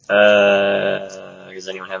Does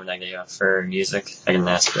anyone have an idea for music? I didn't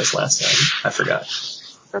ask this last time. I forgot.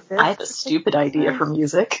 I have a stupid idea for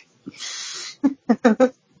music.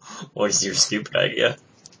 What is your stupid idea?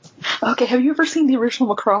 Okay, have you ever seen the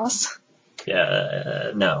original Macross?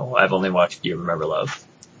 Yeah, no. I've only watched You Remember Love.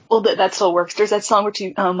 Well, that still works. There's that song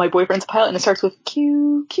where my boyfriend's a pilot, and it starts with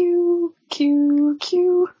Q, Q, Q,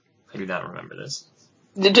 Q. I do not remember this.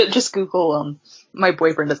 Just Google, my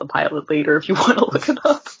boyfriend is a pilot later if you want to look it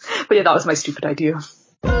up. But yeah, that was my stupid idea.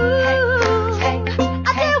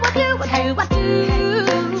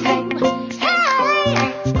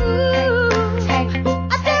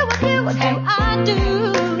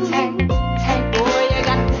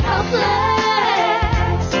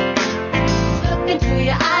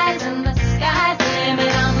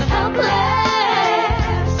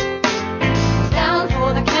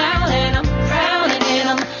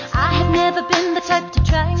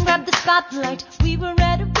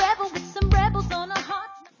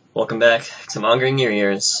 Welcome back to Mongering Your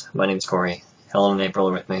Ears. My name's Corey. Helen and April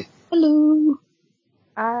are with me. Hello.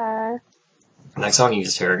 Hi. The next song you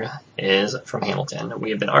just heard is from Hamilton.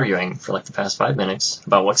 We have been arguing for like the past 5 minutes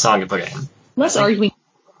about what song to put in. Less arguing,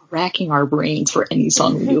 racking our brains for any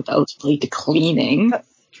song we do about like cleaning.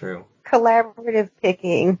 True. Collaborative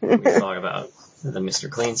picking. We talk about the Mr.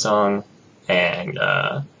 Clean song and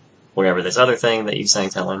whatever this other thing that you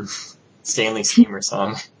sang, Helen. Stanley Steamer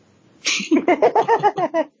song.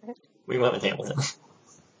 We went with Hamilton.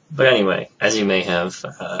 But anyway, as you may have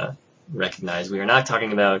recognized, we are not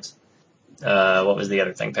talking about what was the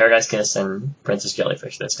other thing? Paradise Kiss and Princess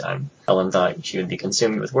Jellyfish this time. Helen thought she would be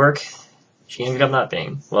consumed with work. She ended up not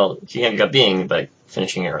being. Well, she ended up being, but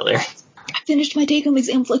finishing it earlier. I finished my take-home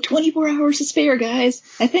exam with like 24 hours to spare, guys.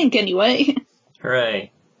 I think, anyway.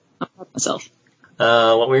 Hooray. I'm proud of myself.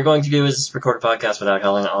 What we're going to do is record a podcast without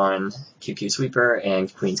Helen on QQ Sweeper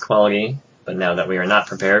and Queen's Quality. But now that we are not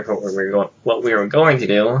prepared for what we are going to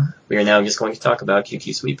do, we are now just going to talk about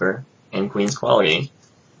QQ Sweeper and Queen's Quality.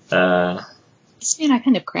 Man, I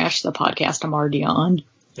kind of crashed the podcast I'm already on.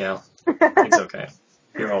 Yeah, it's okay.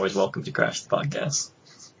 You're always welcome to crash the podcast.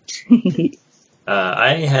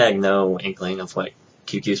 I had no inkling of what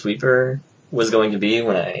QQ Sweeper was going to be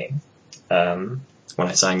when I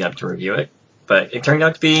signed up to review it. But it turned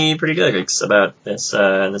out to be pretty good. It's about this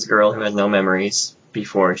girl who has no memories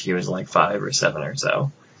before she was like 5 or 7 or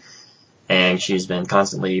so. And she's been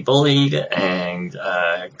constantly bullied and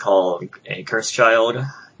called a cursed child,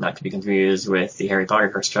 not to be confused with the Harry Potter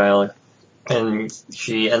cursed child. And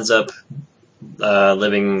she ends up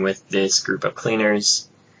living with this group of cleaners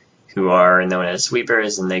who are known as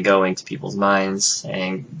sweepers, and they go into people's minds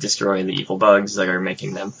and destroy the evil bugs that are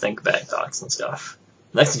making them think bad thoughts and stuff.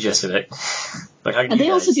 That's the gist of it. But how do and they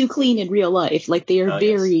guys... also do clean in real life. Like, they are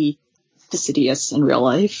very fastidious in real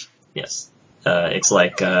life. Yes. It's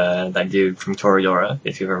like that dude from Toradora,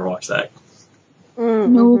 if you've ever watched that.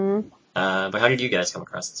 Mm-hmm. No. But how did you guys come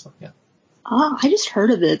across this one? Yeah. I just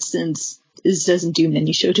heard of it since this doesn't do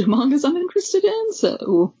many shoujo mangas I'm interested in,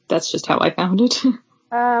 so that's just how I found it.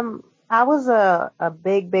 I was a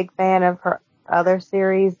big fan of her other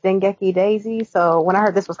series, Dengeki Daisy, so when I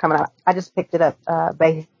heard this was coming out, I just picked it up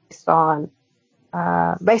based on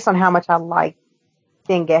how much I liked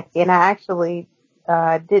Dengeki, and I actually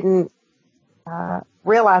didn't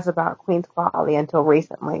realize about Queen's Quality until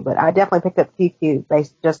recently, but I definitely picked up QQ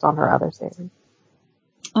based just on her other series.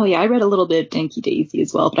 Oh yeah, I read a little bit of Dengeki Daisy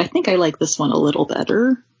as well, but I think I like this one a little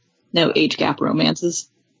better. No age gap romances.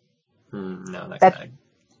 No, not good.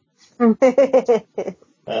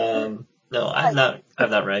 No, I've not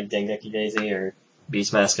read Dengeki Daisy or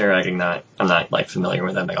Beastmaster. I'm not like familiar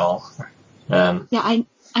with them at all. Yeah,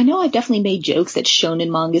 I know I've definitely made jokes that shonen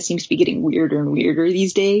manga seems to be getting weirder and weirder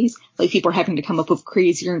these days. Like, people are having to come up with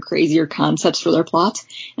crazier and crazier concepts for their plots.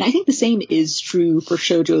 And I think the same is true for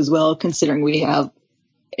shoujo as well, considering we have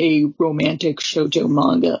a romantic shoujo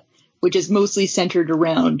manga, which is mostly centered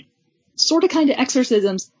around sort of kind of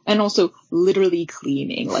exorcisms and also literally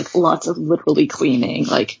cleaning, like lots of literally cleaning.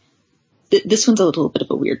 Like, this one's a little bit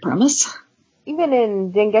of a weird premise. Even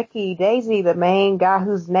in Dengeki Daisy, the main guy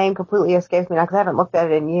whose name completely escapes me now because I haven't looked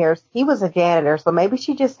at it in years, he was a janitor, so maybe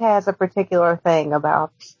she just has a particular thing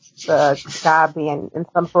about the guy being in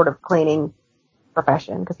some sort of cleaning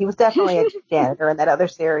profession, because he was definitely a janitor in that other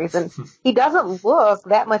series, and he doesn't look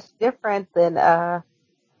that much different than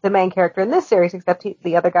the main character in this series, except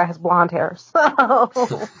the other guy has blonde hair. So,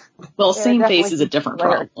 well, same face is a different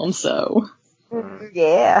problem, so.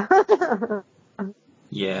 Yeah.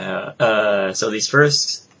 Yeah, so these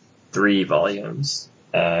first 3 volumes,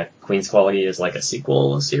 Queen's Quality is like a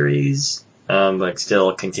sequel series, but still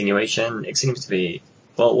a continuation. It seems to be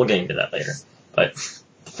well, we'll get into that later. But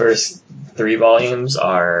the first 3 volumes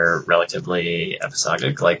are relatively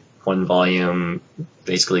episodic. Like, one volume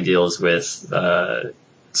basically deals with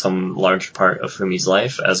some large part of Fumi's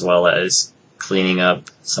life, as well as cleaning up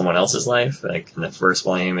someone else's life. Like, in the first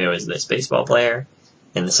volume, it was this baseball player.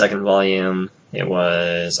 In the second volume, it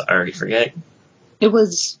was, I already forget. It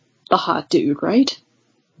was the hot dude, right?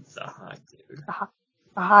 The hot dude.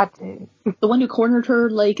 The hot dude. The one who cornered her,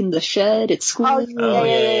 like, in the shed at school? Oh,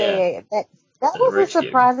 yeah. That The was a rich dude.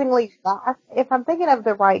 surprisingly, if I'm thinking of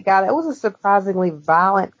the right guy, that was a surprisingly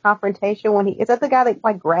violent confrontation when is that the guy that,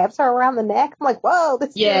 like, grabs her around the neck? I'm like, whoa,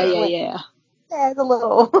 this Yeah. Yeah, it's a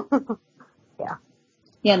little,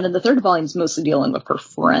 Yeah, and then the third volume's mostly dealing with her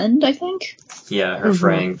friend, I think. Yeah, her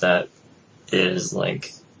friend that is,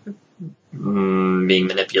 like, being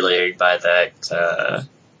manipulated by that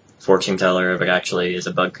fortune teller, but actually is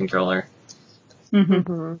a bug controller.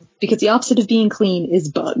 Because the opposite of being clean is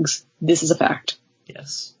bugs. This is a fact.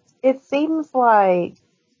 Yes. It seems like,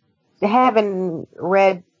 having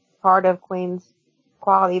read part of Queen's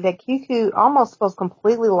Quality, that QQ almost feels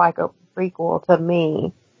completely like a prequel to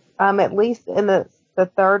me. At least in the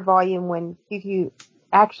third volume when QQ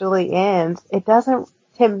actually ends,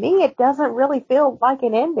 to me, it doesn't really feel like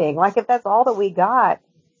an ending. Like, if that's all that we got,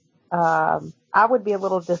 I would be a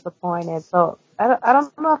little disappointed. So I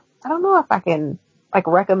don't know if I can, like,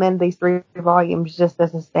 recommend these 3 volumes just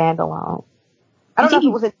as a standalone. I don't know if it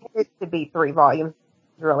was intended to be 3 volumes,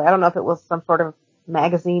 really. I don't know if it was some sort of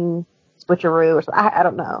magazine switcheroo or something. I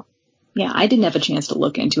don't know. Yeah, I didn't have a chance to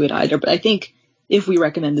look into it either, but I think if we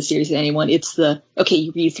recommend the series to anyone, it's okay,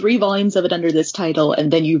 you read 3 volumes of it under this title,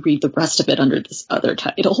 and then you read the rest of it under this other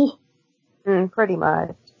title. Pretty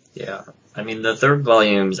much. Yeah. I mean, the third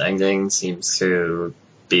volume's ending seems to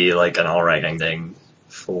be, like, an alright ending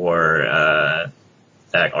for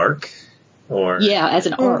that arc. Yeah, as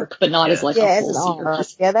an arc, but not as, like, a full series. Arc.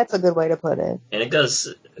 Yeah, that's a good way to put it. And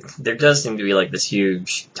there does seem to be, like, this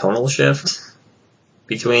huge tonal shift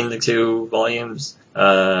between the 2 volumes.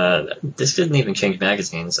 This didn't even change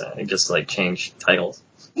magazines. It just, like, changed titles.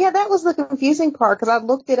 Yeah, that was the confusing part, because I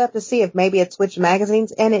looked it up to see if maybe it switched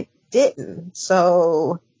magazines, and it didn't.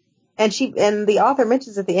 So, and the author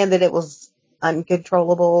mentions at the end that it was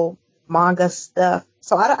uncontrollable manga stuff.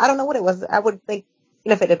 So I don't know what it was. I would think,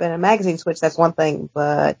 if it had been a magazine switch, that's one thing,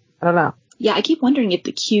 but I don't know. Yeah, I keep wondering if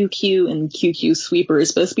the QQ and QQ Sweeper is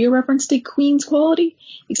supposed to be a reference to Queen's Quality,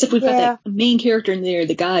 except we've got that main character in there,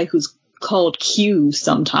 the guy who's called Q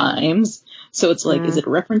sometimes. So it's like, is it a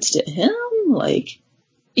reference to him? Like,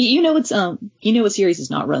 it's a series is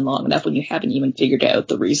not run long enough when you haven't even figured out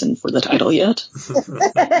the reason for the title yet.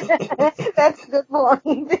 That's a good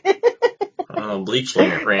point. Bleach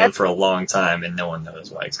ran for a long time, and no one knows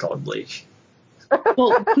why it's called Bleach.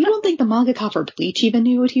 Well, we don't think the mangaka for Bleach even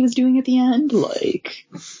knew what he was doing at the end. Like,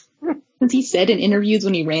 since he said in interviews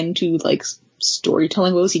when he ran into, like,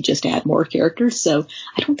 storytelling woes, he just add more characters. So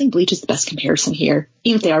I don't think Bleach is the best comparison here,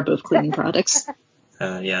 even if they are both cleaning products.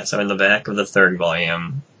 So in the back of the third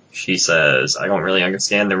volume, she says, I don't really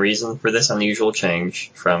understand the reason for this unusual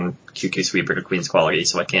change from QQ Sweeper to Queen's Quality,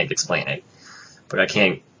 so I can't explain it. But I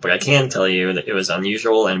can tell you that it was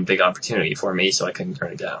unusual and a big opportunity for me, so I couldn't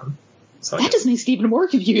turn it down. So that just makes it even more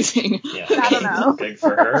confusing. Yeah. I don't know. Good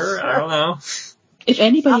for her. I don't know. If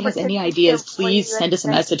anybody has any ideas, please send us a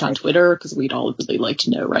message on Twitter, because we'd all really like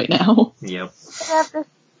to know right now. Yep. They have this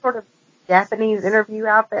sort of Japanese interview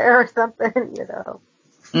out there or something,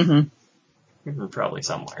 Probably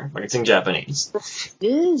somewhere, but it's in Japanese.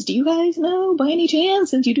 Do you guys know, by any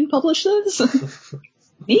chance, since you do publish this?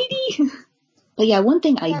 Maybe? But yeah, one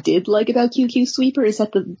thing I did like about QQ Sweeper is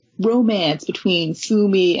that the romance between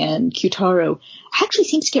Fumi and Kyutaro actually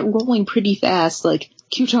seems to get rolling pretty fast. Like,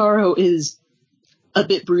 Kyutaro is a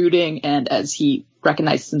bit brooding and, as he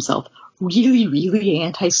recognizes himself, really, really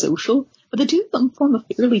antisocial. But the two of them form a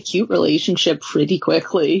fairly cute relationship pretty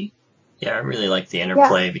quickly. Yeah, I really like the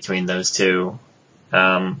interplay between those two.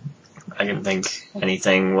 I didn't think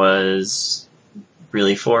anything was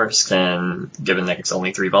really forced, and given that it's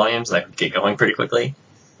only 3 volumes, I could get going pretty quickly.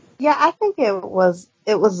 Yeah, I think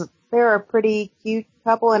they're a pretty cute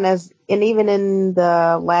couple, and even in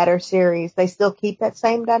the latter series, they still keep that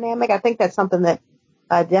same dynamic. I think that's something that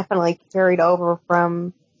definitely carried over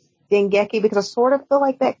from Dengeki, because I sort of feel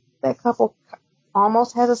like that couple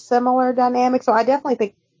almost has a similar dynamic. So I definitely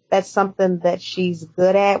think that's something that she's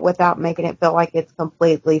good at without making it feel like it's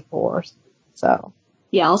completely forced. So.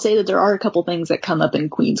 Yeah, I'll say that there are a couple things that come up in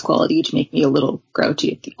Queen's Quality which make me a little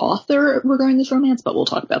grouchy at the author regarding this romance, but we'll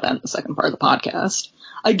talk about that in the second part of the podcast.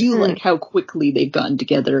 I do like how quickly they've gotten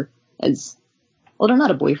together as well, they're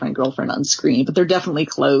not a boyfriend-girlfriend on screen, but they're definitely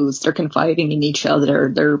close. They're confiding in each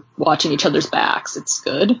other. They're watching each other's backs. It's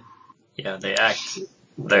good. Yeah, they act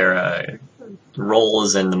their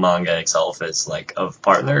roles in the manga itself as like of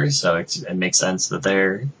partners, so it makes sense that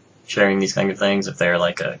they're sharing these kind of things. If they're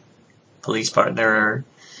like a police partner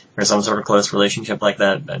or some sort of close relationship like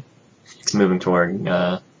that, but it's moving toward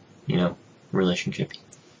relationship.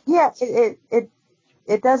 Yeah,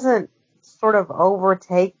 it doesn't sort of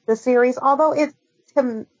overtake the series, although it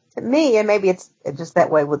to me, and maybe it's just that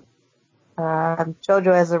way with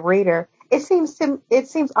JoJo as a reader. It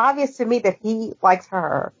seems obvious to me that he likes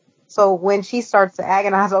her. So when she starts to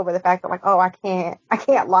agonize over the fact that like, oh, I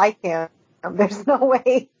can't like him. There's no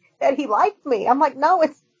way that he likes me. I'm like, no,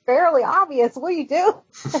 it's fairly obvious. What do you do?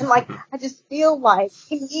 And like, I just feel like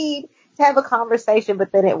you need to have a conversation,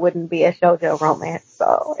 but then it wouldn't be a shoujo romance.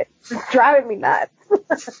 So it's driving me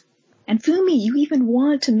nuts. And Fumi, you even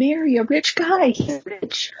want to marry a rich guy. He's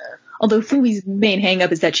rich. Although Fumi's main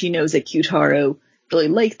hang-up is that she knows that Kyutaro really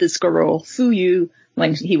liked this girl, Fuyu,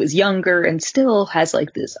 when he was younger, and still has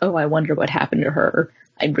like this, oh, I wonder what happened to her.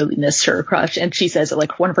 I really missed her crush. And she says that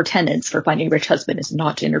like one of her tenets for finding a rich husband is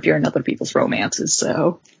not to interfere in other people's romances,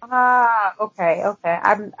 so. Okay.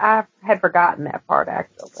 I had forgotten that part,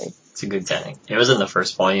 actually. It's a good tenet. It was in the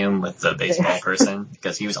first volume with the baseball person,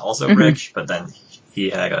 because he was also rich, but then he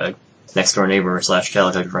had a next-door neighbor /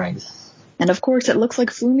 childhood friend. And of course, it looks like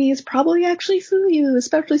Fumi is probably actually Fuyu,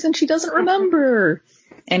 especially since she doesn't remember.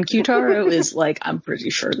 And Kyutaro is like, I'm pretty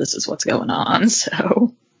sure this is what's going on,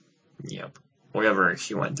 so. Yep. Whatever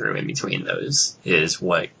she went through in between those is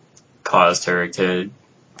what caused her to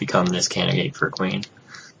become this candidate for queen.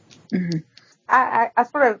 Mm-hmm. I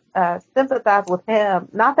sort of sympathize with him.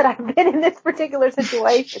 Not that I've been in this particular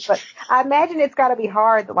situation, but I imagine it's got to be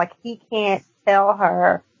hard that like he can't tell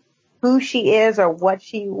her who she is or what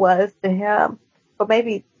she was to him. So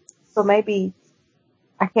maybe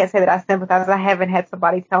I can't say that I sympathize. I haven't had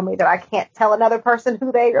somebody tell me that I can't tell another person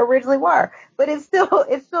who they originally were. But it's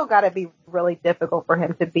still got to be really difficult for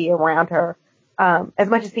him to be around her as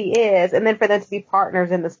much as he is, and then for them to be partners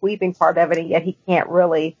in the sweeping part of it, and yet he can't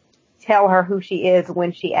really tell her who she is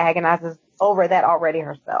when she agonizes over that already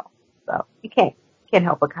herself. So you can't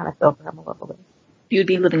help but kind of feel for him a little bit. You would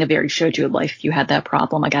be living a very shoujo life if you had that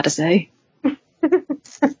problem, I gotta say.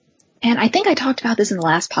 And I think I talked about this in the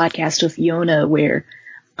last podcast with Fiona, where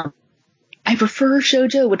I prefer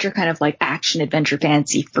shoujo, which are kind of like action, adventure,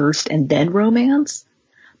 fantasy first and then romance.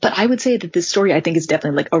 But I would say that this story, I think, is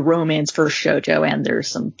definitely like a romance first shoujo, and there's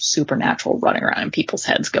some supernatural running around in people's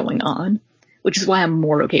heads going on, which is why I'm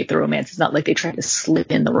more okay with the romance. It's not like they try to slip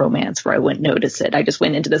in the romance where I wouldn't notice it. I just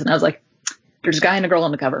went into this and I was like, there's a guy and a girl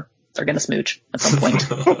on the cover. They're going to smooch at some point.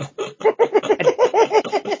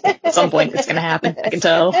 At some point, it's going to happen. I can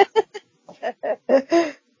tell.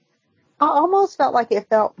 I almost felt like it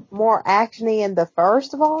felt more actiony in the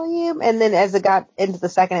first volume, and then as it got into the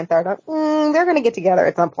second and third, they're going to get together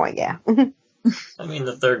at some point, yeah. I mean,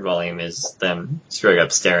 the third volume is them straight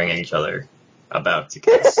up staring at each other, about to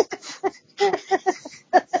kiss.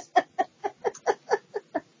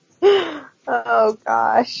 Oh,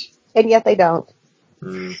 gosh. And yet they don't.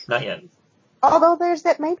 Not yet. Although there's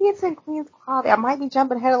that, maybe it's in Queen's Quality. I might be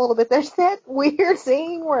jumping ahead a little bit. There's that weird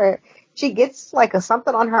scene where she gets like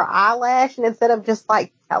something on her eyelash, and instead of just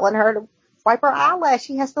like telling her to wipe her eyelash,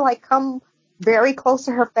 she has to like come very close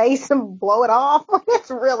to her face and blow it off. It's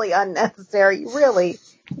really unnecessary. You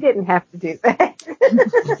didn't have to do that.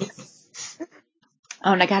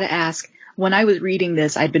 Oh, and I gotta ask, when I was reading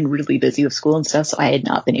this, I'd been really busy with school and stuff, so I had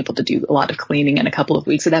not been able to do a lot of cleaning in a couple of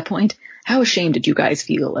weeks at that point. How ashamed did you guys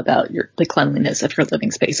feel about the cleanliness of your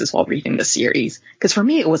living spaces while reading the series? Because for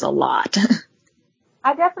me, it was a lot.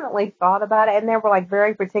 I definitely thought about it, and there were like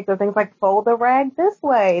very particular things like fold the rag this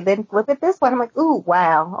way, then flip it this way. I'm like, ooh,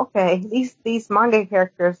 wow, okay, these manga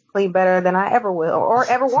characters clean better than I ever will or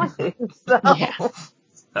ever want to. So.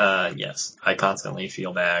 Yeah. Yes, I constantly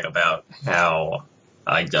feel bad about how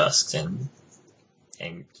I dust and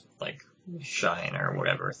like shine or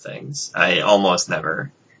whatever things. I almost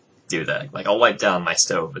never do that. Like I'll wipe down my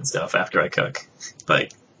stove and stuff after I cook,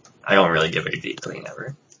 but I don't really give it a deep clean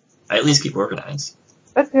ever. I at least keep organized.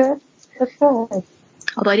 That's good.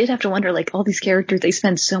 Although I did have to wonder, like, all these characters, they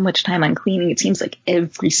spend so much time on cleaning, it seems like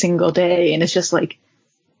every single day, and it's just like,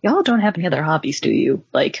 y'all don't have any other hobbies, do you?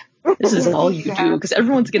 Like, this is all you do, because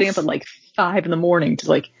everyone's getting up at like 5 a.m. to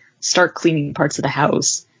like start cleaning parts of the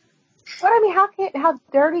house. But I mean, how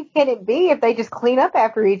dirty can it be if they just clean up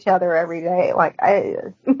after each other every day? Like,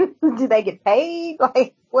 do they get paid?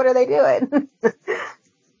 Like, what are they doing?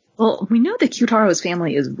 Well, we know that Kyutaro's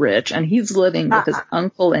family is rich, and he's living with his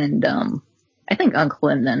uncle and I think uncle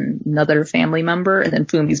and then another family member, and then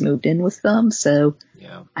Fumi's moved in with them. So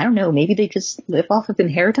Yeah. I don't know. Maybe they just live off of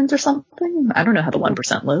inheritance or something. I don't know how the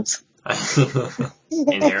 1% lives.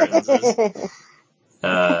 Inheritances.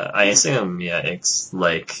 I assume, yeah, it's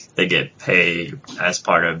like they get paid as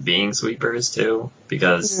part of being sweepers too,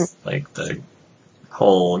 because like the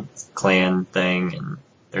whole clan thing, and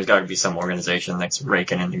there's got to be some organization that's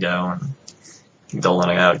raking in the dough and doling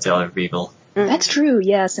it out to other people. That's true,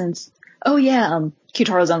 yeah,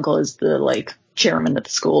 Kyotaro's uncle is the, like, chairman of the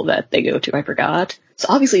school that they go to, I forgot. So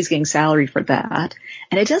obviously he's getting salary for that.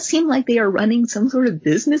 And it does seem like they are running some sort of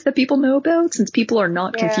business that people know about, since people are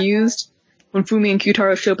not confused when Fumi and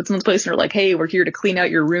Kyutaro show up at someone's place and are like, hey, we're here to clean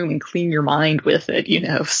out your room and clean your mind with it, you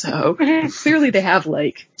know, so clearly they have,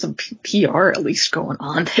 like, some PR at least going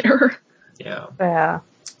on there. Yeah. Yeah.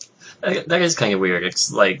 That is kind of weird.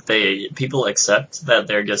 It's like people accept that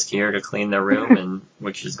they're just here to clean their room, and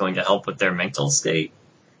which is going to help with their mental state.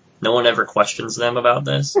 No one ever questions them about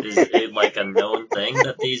this. Is it like a known thing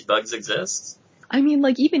that these bugs exist? I mean,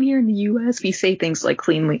 like, even here in the U.S., we say things like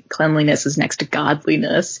cleanliness is next to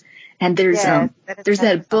godliness. And there's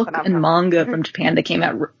that book and manga from Japan that came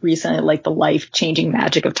out recently, like The Life-Changing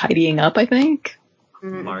Magic of Tidying Up, I think.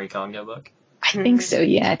 Marie Kondo book? I think so,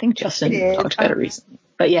 yeah. I think Justin talked about it recently.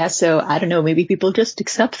 But yeah, so I don't know, maybe people just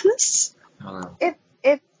accept this? I don't know.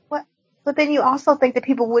 But then you also think that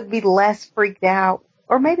people would be less freaked out,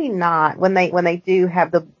 or maybe not, when they do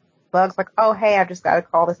have the bugs, like, oh, hey, I've just got to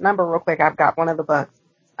call this number real quick, I've got one of the bugs.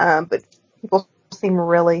 But people seem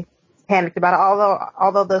really panicked about it,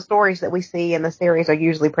 although the stories that we see in the series are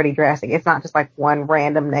usually pretty drastic. It's not just like one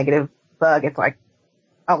random negative bug, it's like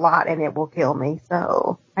a lot, and it will kill me.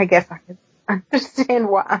 So I guess I could understand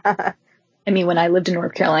why. I mean, when I lived in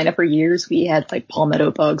North Carolina for years, we had, like, palmetto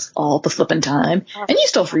bugs all the flipping time. And you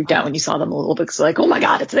still freaked out when you saw them a little bit. It's like, oh my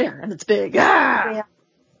god, it's there, and it's big. Ah!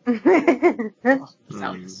 So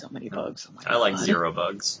many bugs. Oh my god. I like zero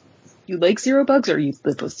bugs. You like zero bugs, or you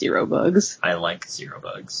live with zero bugs? I like zero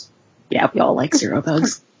bugs. Yeah, we all like zero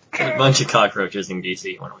bugs. There's a bunch of cockroaches in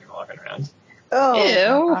DC when we were walking around. Oh.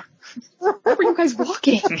 Ew. Where were you guys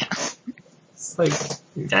walking? It's like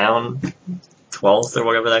down 12th or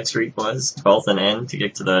whatever that street was, 12th and N, to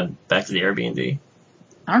get back to the Airbnb.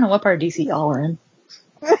 I don't know what part of DC y'all were in.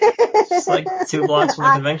 It's like 2 blocks from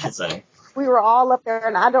the convention center. We were all up there,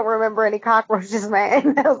 and I don't remember any cockroaches,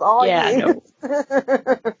 man. That was all you.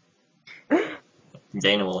 No.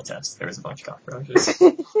 Dana will attest. There was a bunch of cockroaches.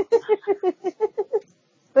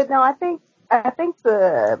 But no, I think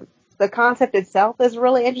the concept itself is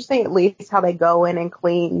really interesting, at least how they go in and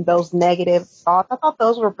clean those negative thoughts. I thought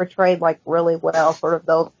those were portrayed, like, really well, sort of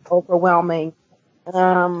those overwhelming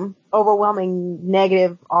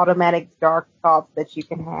negative, automatic, dark thoughts that you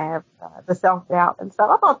can have, the self-doubt and stuff.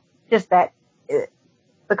 I thought just that,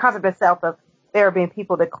 the concept itself of there being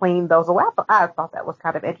people to clean those away, I thought that was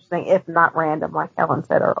kind of interesting, if not random, like Helen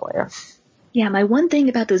said earlier. Yeah, my one thing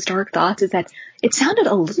about those dark thoughts is that it sounded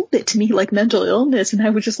a little bit to me like mental illness, and I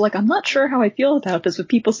was just like, I'm not sure how I feel about this, with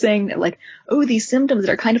people saying that, like, oh, these symptoms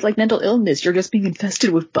are kind of like mental illness, you're just being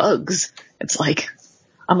infested with bugs. It's like,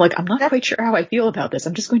 I'm not quite sure how I feel about this.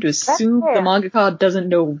 I'm just going to assume the mangaka doesn't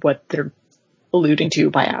know what they're alluding to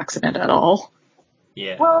by accident at all.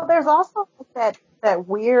 Yeah. Well, there's also that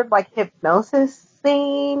weird, like, hypnosis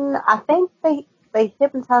scene. I think they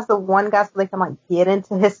hypnotize the one guy so they can, like, get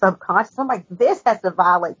into his subconscious. I'm like, this has to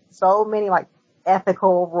violate so many, like,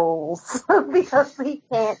 ethical rules because he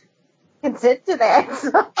can't consent to that.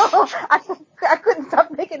 So I couldn't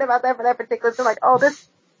stop thinking about that for that particular thing. Like, oh, this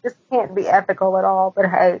can't be ethical at all. But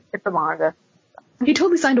hey, it's a manga. He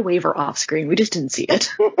totally signed a waiver off screen. We just didn't see it.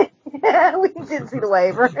 Yeah, we didn't see the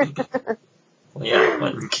waiver. Well, yeah,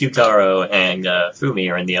 when Kyutaro and Fumi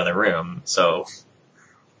are in the other room, so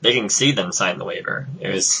they didn't see them sign the waiver. It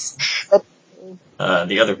was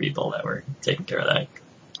the other people that were taking care of that.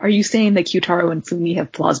 Are you saying that Kyutaro and Fumi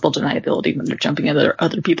have plausible deniability when they're jumping into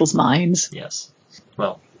other people's minds? Yes.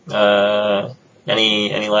 Well,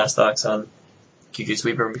 any last thoughts on QQ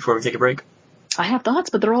Sweeper before we take a break? I have thoughts,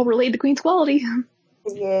 but they're all related to Queen's Quality.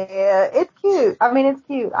 Yeah, it's cute. I mean, it's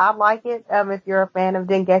cute. I like it. If you're a fan of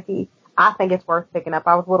Dengeki, I think it's worth picking up.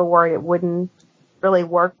 I was a little worried it wouldn't really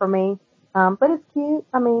work for me. But it's cute.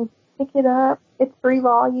 I mean, pick it up. It's 3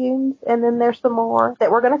 volumes, and then there's some more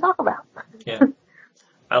that we're going to talk about. Yeah.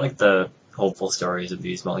 I like the hopeful stories of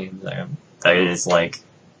these volumes. It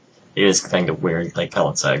is kind of weird, like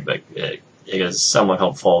Helen said, but it is somewhat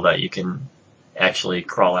hopeful that you can actually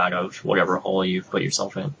crawl out of whatever hole you've put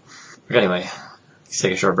yourself in. But anyway, let's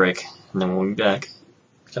take a short break, and then we'll be back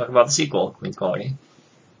to talk about the sequel, Queen's Quality.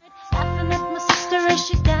 Laughing at my sister as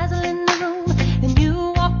she's dazzling the room.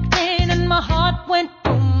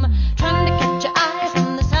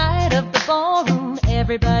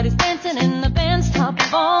 Everybody's dancing in the band's top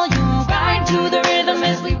volume. Grind to the rhythm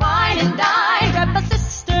as we wine and dine. Grab my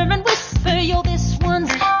sister and whisper, yo, this one's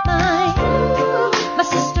mine. My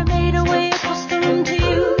sister made her way across the room to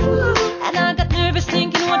you, and I got nervous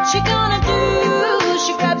thinking, what you gonna do?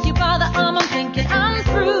 She grabs you by the arm, I'm thinking I'm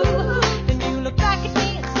through. Then you look back at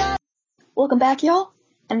me and say, Welcome back, y'all.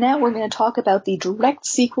 And now we're going to talk about the direct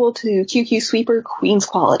sequel to QQ Sweeper, Queen's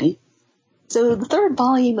Quality. So the third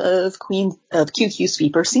volume of QQ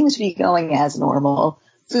Sweeper seems to be going as normal.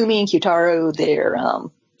 Fumi and Kyutaro, they're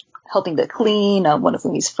helping to clean one of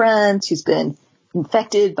Fumi's friends who's been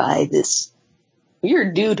infected by this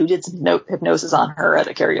weird dude who did some hypnosis on her at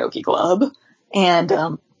a karaoke club. But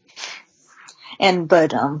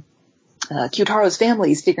Kyutaro's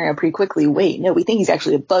family is figuring out pretty quickly, wait, no, we think he's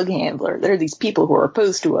actually a bug handler. There are these people who are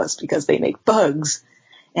opposed to us because they make bugs.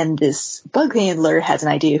 And this bug handler has an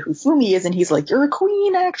idea who Fumi is, and he's like, you're a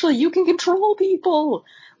queen, actually, you can control people,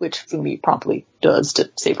 which Fumi promptly does to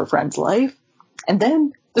save her friend's life. And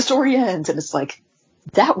then the story ends, and it's like,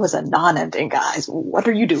 that was a non-ending, guys. What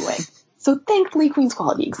are you doing? So thankfully, Queen's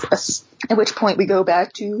Quality exists. At which point we go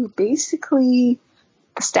back to basically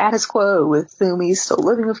the status quo with Fumi still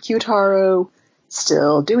living with Kyutaro,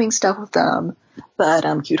 still doing stuff with them, but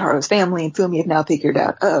Kyutaro's family and Fumi have now figured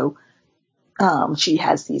out, she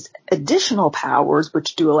has these additional powers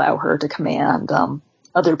which do allow her to command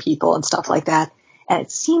other people and stuff like that. And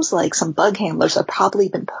it seems like some bug handlers have probably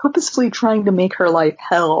been purposefully trying to make her life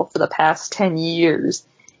hell for the past 10 years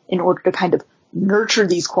in order to kind of nurture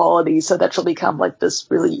these qualities so that she'll become like this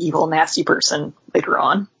really evil, nasty person later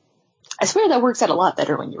on. I swear that works out a lot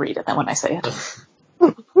better when you read it than when I say it.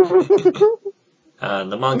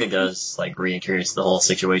 The manga does like reintroduce the whole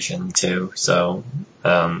situation too, so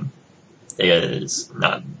it is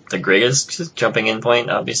not the greatest jumping in point,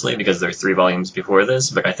 obviously, because there's 3 volumes before this,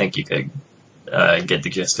 but I think you could get the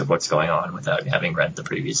gist of what's going on without having read the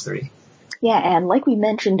previous 3. Yeah, and like we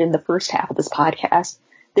mentioned in the first half of this podcast,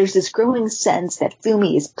 there's this growing sense that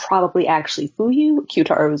Fumi is probably actually Fuyu,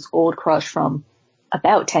 Kyutaro's old crush from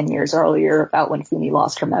about 10 years earlier, about when Fumi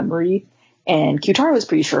lost her memory. And Kyutaro is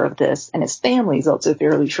pretty sure of this, and his family's also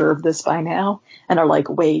fairly sure of this by now, and are like,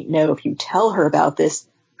 wait, no, if you tell her about this,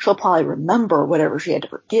 she'll probably remember whatever she had to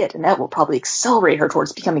forget, and that will probably accelerate her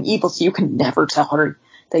towards becoming evil, so you can never tell her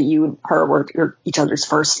that you and her were each other's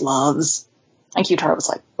first loves. And Kyutaro was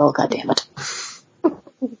like, well, goddammit.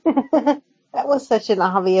 That was such an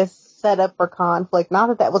obvious setup for conflict.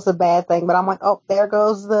 Not that was a bad thing, but I'm like, oh, there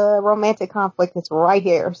goes the romantic conflict. It's right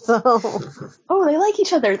here. So, oh, they like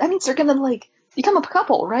each other. That means they're gonna like become a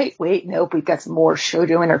couple, right? Wait, nope, we've got some more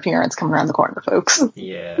shoujo interference coming around the corner, folks.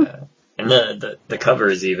 Yeah, and the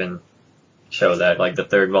covers even show that, like, the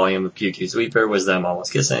 3rd volume of QQ Sweeper was them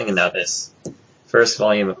almost kissing, and now this first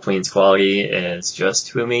volume of Queen's Quality is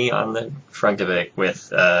just Fumi on the front of it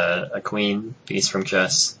with a queen piece from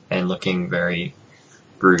chess and looking very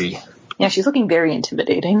broody. Yeah, she's looking very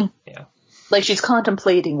intimidating. Yeah. Like she's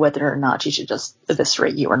contemplating whether or not she should just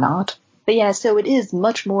eviscerate you or not. But yeah, so it is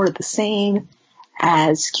much more the same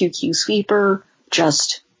as QQ Sweeper,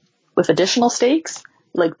 just with additional stakes.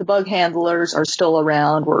 Like the bug handlers are still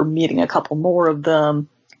around. We're meeting a couple more of them.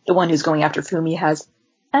 The one who's going after Fumi has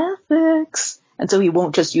ethics. And so he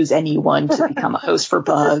won't just use anyone to become a host for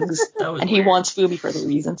bugs. And he wants Fumi for the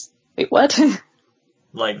reasons. Wait, what?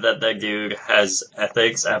 Like, that dude has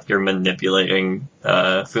ethics after manipulating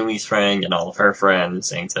Fumi's friend and all of her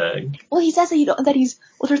friends into... Well, he says well,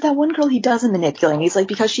 there's that one girl he doesn't manipulate. And he's like,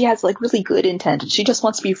 because she has, like, really good intent, and she just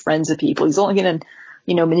wants to be friends with people. He's only gonna,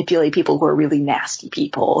 manipulate people who are really nasty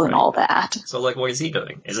people and all that. So, like, what is he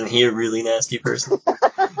doing? Isn't he a really nasty person?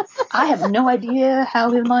 I have no idea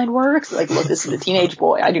how his mind works. Like, look, this is a teenage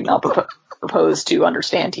boy. I do not propose to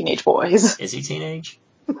understand teenage boys. Is he teenage?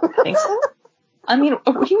 I think so. I mean,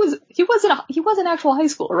 he was an actual high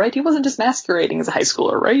schooler, right? He wasn't just masquerading as a high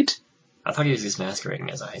schooler, right? I thought he was just masquerading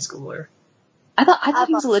as a high schooler. I thought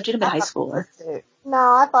he was a legitimate high schooler. No,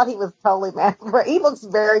 I thought he was totally masquerading. He looks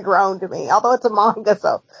very grown to me. Although it's a manga,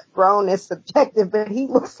 so grown is subjective, but he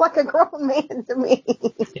looks like a grown man to me.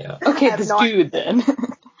 Yeah. Okay, this dude then.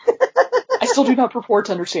 I still do not purport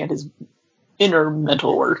to understand his inner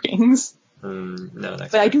mental workings. No,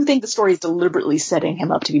 but I do think the story is deliberately setting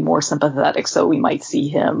him up to be more sympathetic, so we might see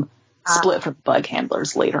him split from bug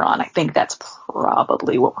handlers later on. I think that's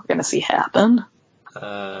probably what we're going to see happen.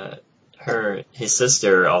 His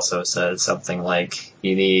sister also said something like,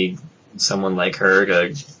 you need someone like her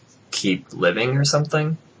to keep living or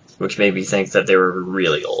something, which made me think that they were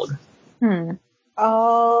really old.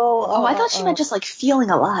 Oh, I thought she meant just like feeling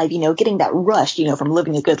alive, getting that rush, from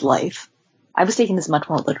living a good life. I was taking this much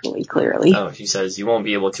more literally, clearly. Oh, she says you won't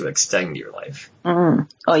be able to extend your life. Oh,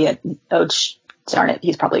 yeah. Oh, darn it.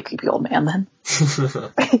 He's probably a creepy old man then.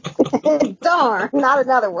 Darn, not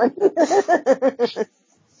another one.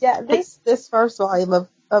 Yeah, this first volume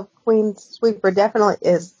of Queen Sweeper definitely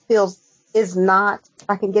is not, if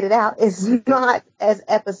I can get it out, is not as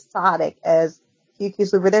episodic as QQ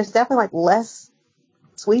Sweeper. There's definitely like less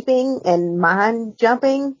sweeping and mind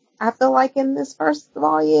jumping, I feel like, in this first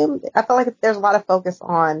volume. I feel like there's a lot of focus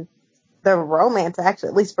on the romance, actually.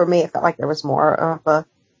 At least for me, it felt like there was more of a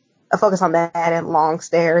focus on that and long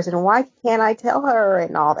stares and why can't I tell her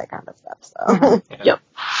and all that kind of stuff. So Yep.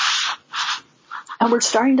 And we're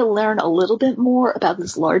starting to learn a little bit more about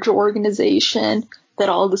this larger organization that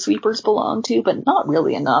all the sweepers belong to, but not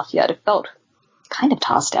really enough yet. It felt kind of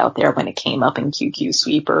tossed out there when it came up in QQ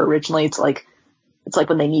Sweeper. Originally, it's like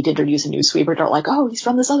when they need to introduce a new sweeper, they're like, oh, he's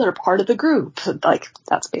from this other part of the group. Like,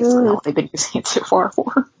 that's basically all they've been using it so far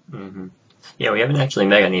for. Mm-hmm. Yeah, we haven't actually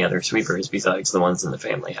met any other sweepers besides the ones in the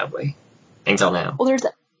family, have we? Until now. Well, there's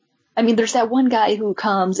that one guy who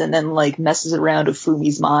comes and then, like, messes around with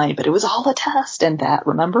Fumi's mind, but it was all a test and that,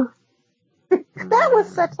 remember? That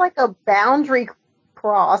was such, like, a boundary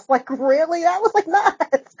cross. Like, really? That was, like,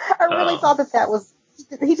 nuts. I really thought that was...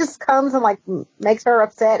 He just comes and, like, makes her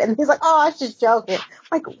upset, and he's like, oh, I was just joking.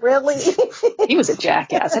 Like, really? He was a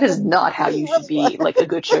jackass. That is not how you should be, like, a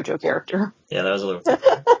good shoujo character. Yeah, that was a little...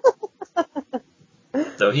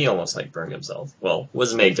 Though he almost, like, burned himself. Well,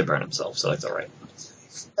 was made to burn himself, so that's alright.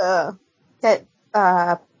 Fumi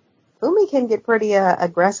can get pretty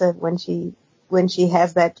aggressive when she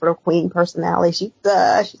has that sort of queen personality. She's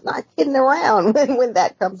not kidding around when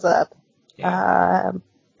that comes up. Yeah.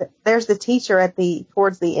 There's the teacher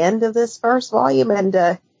towards the end of this first volume, and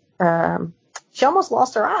she almost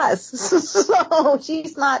lost her eyes. So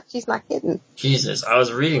she's not kidding. Jesus, I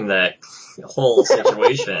was reading that whole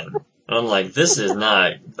situation, and I'm like, this is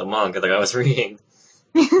not the manga that I was reading,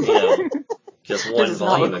 just one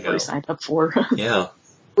volume ago. Signed up for. Yeah.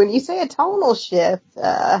 When you say a tonal shift,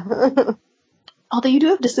 although you do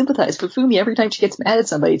have to sympathize with Fumi every time she gets mad at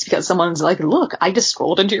somebody, it's because someone's like, look, I just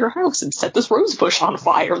strolled into your house and set this rose bush on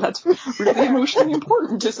fire. That's really emotionally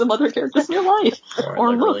important to some other characters in your life.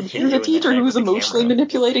 Or look, really here's a teacher who's emotionally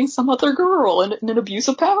manipulating some other girl in an abuse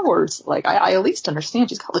of powers. Like, I at least understand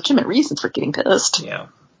she's got legitimate reasons for getting pissed. Yeah.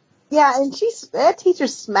 Yeah, and that teacher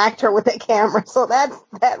smacked her with that camera, so that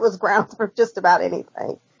was grounds for just about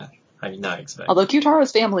anything. I did not expect. Although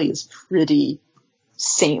Kyutaro's family is pretty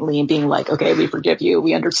saintly in being like, okay, we forgive you.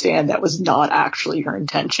 We understand that was not actually your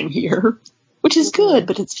intention here. Which is good,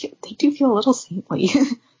 but they do feel a little saintly.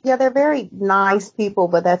 Yeah, they're very nice people,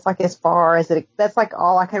 but that's like as far as that's like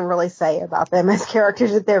all I can really say about them as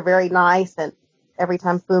characters, that they're very nice, and every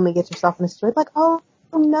time Fumi gets herself in a story, like, oh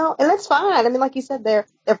no, and that's fine. I mean, like you said, they're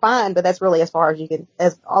fine, but that's really as far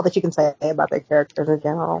as all that you can say about their characters in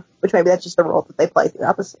general, which maybe that's just the role that they play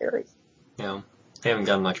throughout the series. Yeah, they haven't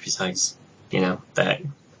done much besides, that,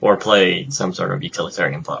 or play some sort of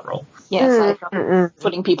utilitarian plot role. Yeah, like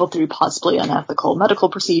putting people through possibly unethical medical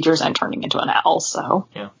procedures and turning into an owl, so.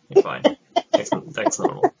 Yeah, you're fine. That's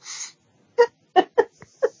normal. I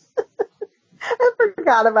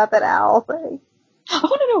forgot about that owl thing. I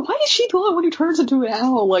want to know, why is she the only one who turns into an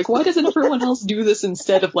owl? Like, why doesn't everyone else do this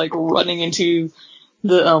instead of, like, running into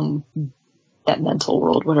the, that mental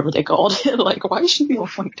world, whatever they called it? Like, why is she the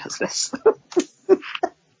only one who does this?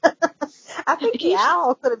 I think the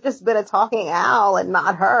owl could have just been a talking owl and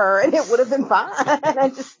not her, and it would have been fine.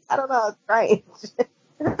 I don't know, it's strange.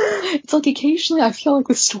 It's like occasionally I feel like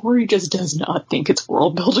the story just does not think it's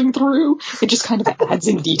world building through. It just kind of adds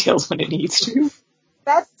in details when it needs to.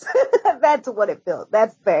 That's what it feels.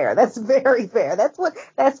 That's fair. That's very fair. That's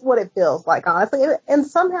what it feels like, honestly. And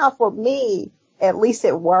somehow for me, at least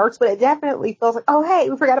it works, but it definitely feels like, oh, hey,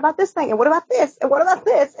 we forgot about this thing, and what about this, and what about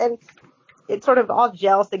this? And it sort of all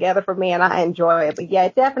gels together for me, and I enjoy it. But yeah,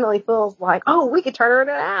 it definitely feels like, oh, we could turn her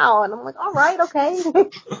into an owl. And I'm like, all right, okay.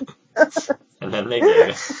 And then they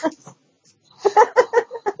did.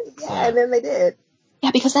 Yeah, and then they did.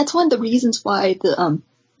 Yeah, because that's one of the reasons why the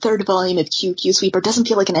third volume of QQ Sweeper doesn't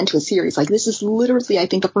feel like an end to a series. Like, this is literally, I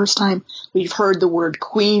think, the first time we've heard the word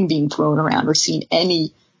queen being thrown around or seen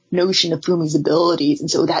any notion of Fumi's abilities. And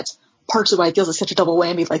so that's parts of why it feels like such a double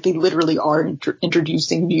whammy. Like, they literally are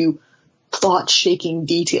introducing new thought-shaking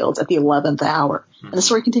details at the 11th hour. And the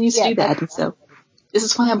story continues to do that. And so this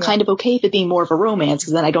is why I'm kind of okay with it being more of a romance,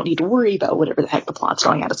 because then I don't need to worry about whatever the heck the plot's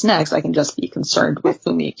throwing at us next. I can just be concerned with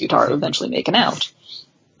Fumi and Kyutaro eventually making out.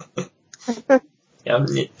 Yeah,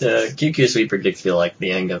 QQ Sweeper did feel like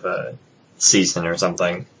the end of a season or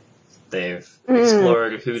something. They've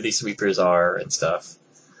explored who these sweepers are and stuff.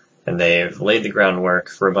 And they've laid the groundwork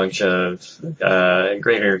for a bunch of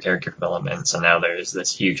greater character development. So now there's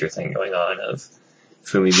this future thing going on of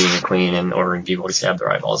Fumi being a queen and ordering people to stab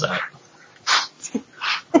their eyeballs out.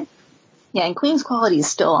 Yeah, and Queen's Quality is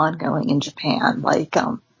still ongoing in Japan. Like,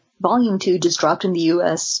 Volume 2 just dropped in the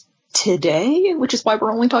US today, which is why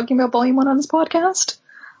we're only talking about Volume 1 on this podcast.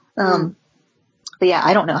 But yeah,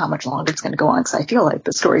 I don't know how much longer it's going to go on, because I feel like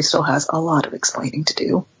the story still has a lot of explaining to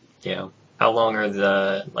do. Yeah. How long are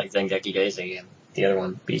the, like, Dengeki Daisy and the other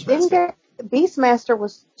one, Beastmaster? Beastmaster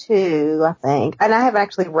was 2, I think. And I haven't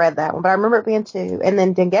actually read that one, but I remember it being 2. And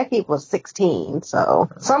then Dengeki was 16, so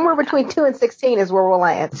somewhere between 2 and 16 is where we'll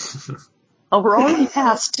land. Oh, we're already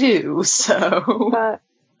past 2, so...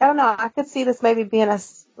 I don't know. I could see this maybe being a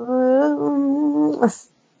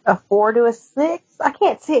 4 to a 6. I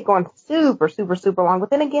can't see it going super, super, super long. But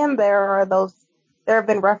then again, there have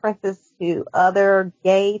been references to other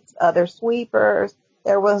gates, other sweepers.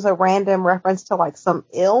 There was a random reference to like some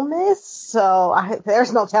illness. So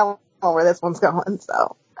there's no telling where this one's going.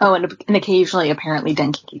 So. Oh, and occasionally, apparently,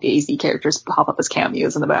 Dengeki Daisy characters pop up as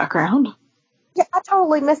cameos in the background. Yeah, I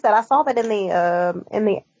totally missed that. I saw that in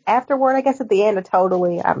the afterward, I guess at the end.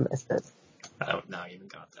 I missed it. I don't know, even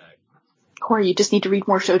got that. Corey, you just need to read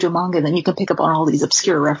more shoujo manga, then you can pick up on all these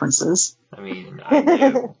obscure references. I mean, I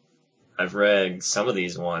do. I've read some of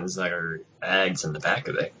these ones that are eggs in the back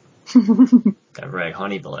of it. I've read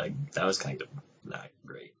Honey Blood. That was kind of not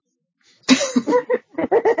great.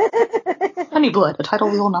 Honey Blood, a title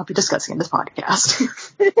we will not be discussing in this podcast.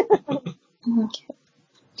 Okay.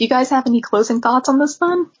 Do you guys have any closing thoughts on this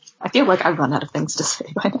then? I feel like I've run out of things to say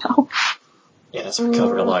by now. Yeah, so we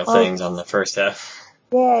covered a lot of things on the first half.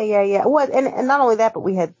 Yeah. Well, and not only that, but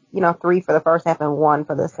we had, 3 for the first half and 1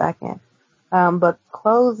 for the second. But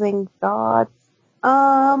closing thoughts,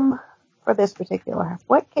 for this particular half.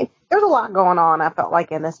 There's a lot going on, I felt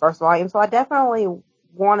like, in this first volume, so I definitely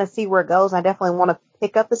want to see where it goes. I definitely want to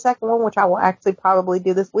pick up the second one, which I will actually probably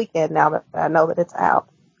do this weekend now that I know that it's out.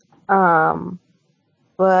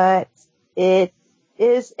 But it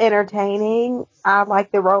is entertaining. I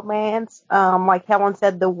like the romance. Like Helen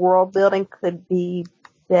said, the world building could be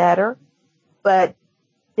better, but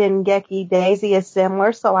Dengeki Daisy is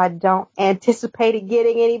similar, so I don't anticipate it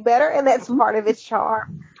getting any better, and that's part of its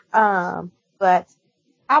charm. But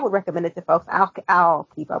I would recommend it to folks. I'll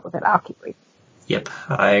keep up with it. I'll keep reading. Yep,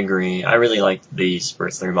 I agree. I really liked these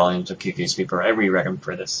first 3 volumes of QQ Sweeper. I re-read them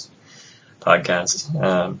for this podcast.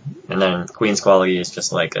 And then Queen's Quality is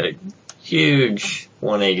just like a huge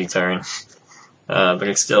 180 turn. But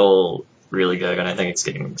it's still really good, and I think it's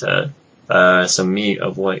getting to some meat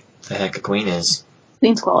of what the heck a queen is.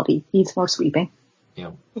 Queen's Quality needs more sweeping.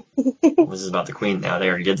 This is about the queen now. They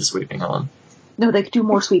already did the sweeping, Helen. No, they could do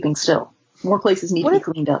more sweeping still. More places need to be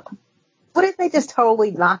cleaned up. What if they just totally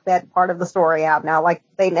knock that part of the story out now? Like,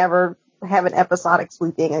 they never have an episodic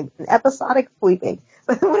sweeping.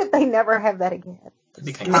 But what if they never have that again?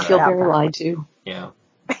 I feel very lied to. Yeah.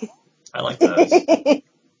 I like those.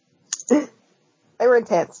 They were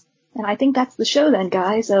intense. And I think that's the show then,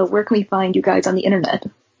 guys. Where can we find you guys on the internet?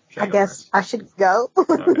 I guess I should go.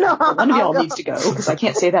 Okay. No, One of y'all needs to go, because I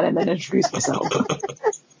can't say that and then introduce myself.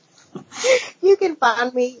 You can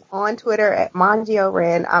find me on Twitter at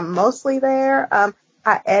MangioRen. I'm mostly there.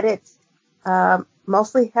 I edit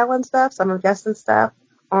mostly Helen stuff, some of Justin's stuff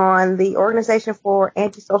on the Organization for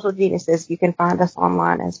Antisocial Geniuses. You can find us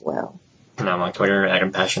online as well. And I'm on Twitter at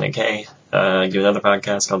AdamPassionateK. I do another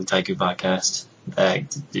podcast called the Taiku Podcast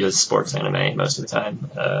that does sports anime most of the time.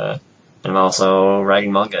 And I'm also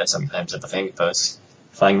writing manga sometimes at the Fangy Post.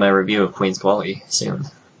 Find my review of Queen's Quality soon.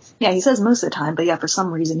 Yeah, he says most of the time, but yeah, for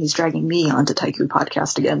some reason he's dragging me onto Taiku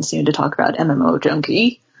Podcast again soon to talk about MMO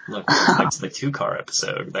Junkie. Look, it's the 2-car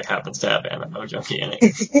episode that happens to have MMO Junkie in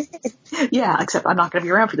it. Yeah, except I'm not going to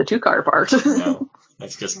be around for the 2-car part. No,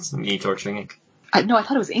 that's just me torturing Ink. I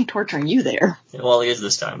thought it was Ink torturing you there. Well, it is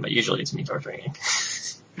this time, but usually it's me torturing Ink.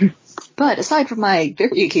 But aside from my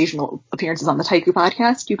very occasional appearances on the Taiku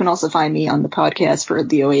Podcast, you can also find me on the podcast for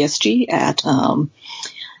the OASG at,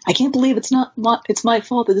 I can't believe it's my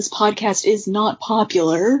fault that this podcast is not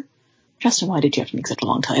popular. Justin, why did you have to make such a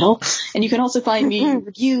long title? And you can also find me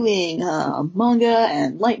reviewing manga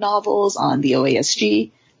and light novels on the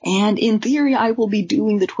OASG. And in theory, I will be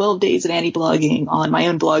doing the 12 Days of Anti-Blogging on my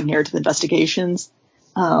own blog, Narrative Investigations.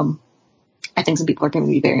 I think some people are going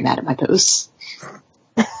to be very mad at my posts.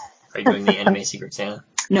 Are you doing the Anime Secret Santa?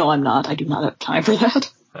 No, I'm not. I do not have time for that.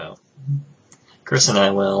 Oh. Chris and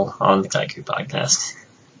I will on the Taiku Podcast.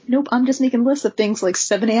 Nope, I'm just making lists of things like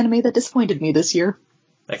 7 anime that disappointed me this year.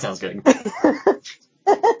 That sounds good.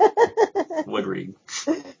 Would read.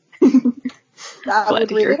 I Glad would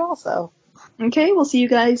to read hear. it also. Okay, we'll see you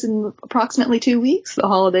guys in approximately 2 weeks. The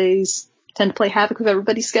holidays tend to play havoc with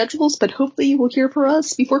everybody's schedules, but hopefully you will hear from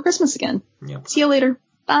us before Christmas again. Yep. See you later.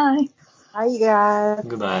 Bye. Bye, you guys.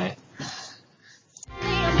 Goodbye.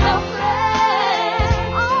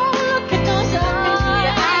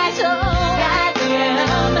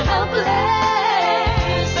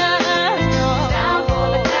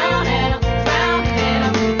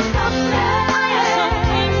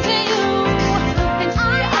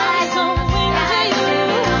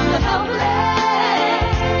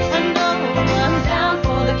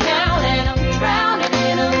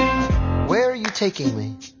 Where are you taking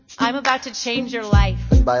me? I'm about to change your life.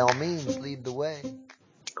 Then by all means, lead the way.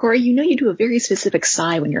 Corey, you know you do a very specific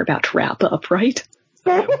sigh when you're about to wrap up, right?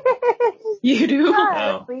 You do?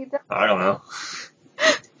 Oh, I don't know.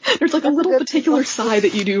 There's like a That's a little good particular one. sigh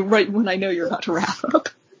that you do right when I know you're about to wrap up.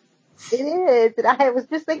 It is. And I was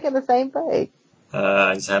just thinking the same thing.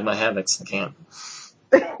 I just have my habits. I can't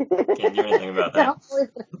do anything about that.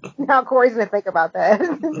 Now Corey's going to think about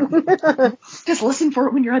that. Just listen for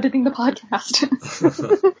it when you're editing the podcast.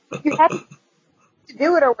 You have to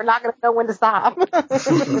do it or we're not going to know when to stop.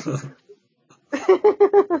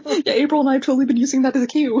 Yeah, April and I have totally been using that as a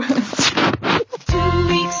cue. 2 weeks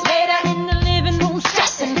later in the living room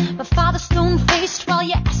stressing, my father stone-faced while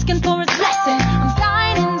you're asking for his blessing. I'm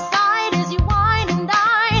dying inside as you whine and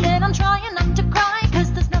dine, and I'm trying not to cry,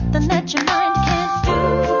 cause there's nothing that your mind can't do.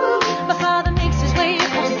 My father makes his way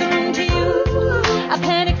across the room to you. I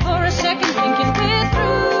panic for a second thinking we're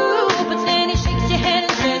through, but then he shakes your hand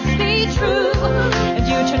and says be true, and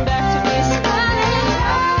you turn back to me smiling.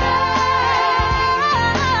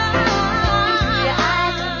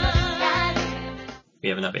 We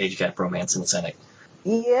have enough age gap romance in the Senate.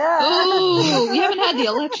 Yeah. Oh, we haven't had the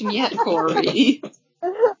election yet, Corey.